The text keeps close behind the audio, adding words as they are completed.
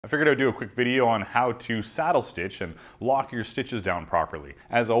I figured I'd do a quick video on how to saddle stitch and lock your stitches down properly.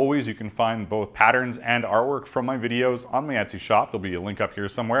 As always, you can find both patterns and artwork from my videos on my Etsy shop. There'll be a link up here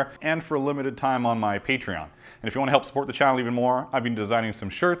somewhere, and for a limited time on my Patreon. And if you want to help support the channel even more, I've been designing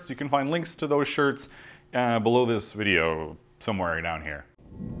some shirts. You can find links to those shirts below this video somewhere down here.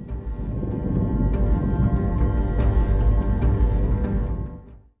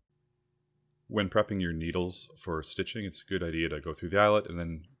 When prepping your needles for stitching, it's a good idea to go through the eyelet and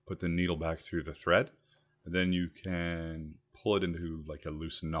then put the needle back through the thread. And then you can pull it into like a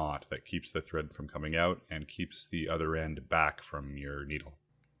loose knot that keeps the thread from coming out and keeps the other end back from your needle.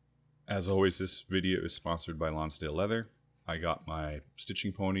 As always, this video is sponsored by LONSDALE Leather. I got my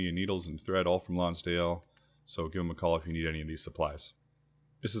stitching pony and needles and thread all from LONSDALE, so give them a call if you need any of these supplies.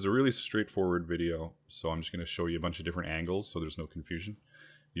 This is a really straightforward video, so I'm just going to show you a bunch of different angles so there's no confusion.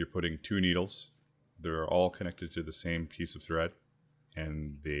 You're putting two needles. They're all connected to the same piece of thread,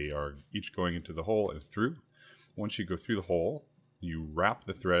 and they are each going into the hole and through. Once you go through the hole, you wrap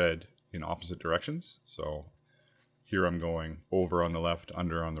the thread in opposite directions. So here I'm going over on the left,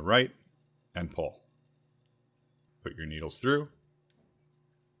 under on the right, and pull. Put your needles through.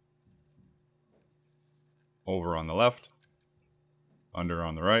 Over on the left, under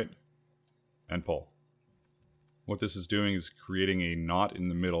on the right, and pull. What this is doing is creating a knot in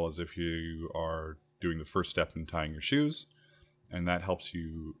the middle as if you are doing the first step in tying your shoes, and that helps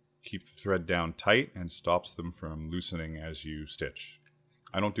you keep the thread down tight and stops them from loosening as you stitch.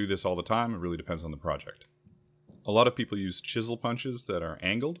 I don't do this all the time, it really depends on the project. A lot of people use chisel punches that are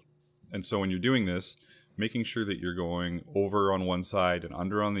angled, and so when you're doing this, making sure that you're going over on one side and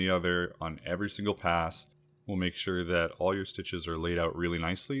under on the other on every single pass will make sure that all your stitches are laid out really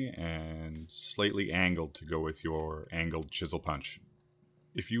nicely and slightly angled to go with your angled chisel punch.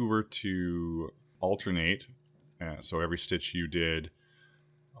 If you were to alternate, so every stitch you did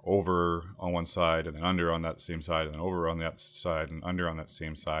over on one side and then under on that same side and then over on that side and under on that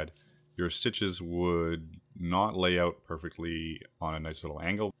same side, your stitches would not lay out perfectly on a nice little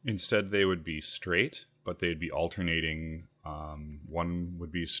angle. Instead, they would be straight, but they'd be alternating. One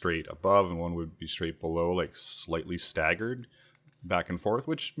would be straight above and one would be straight below, like slightly staggered back and forth,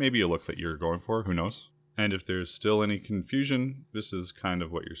 which may be a look that you're going for, who knows. And if there's still any confusion, this is kind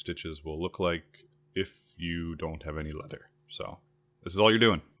of what your stitches will look like if you don't have any leather. So this is all you're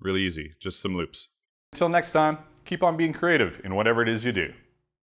doing, really easy, just some loops. Until next time, keep on being creative in whatever it is you do.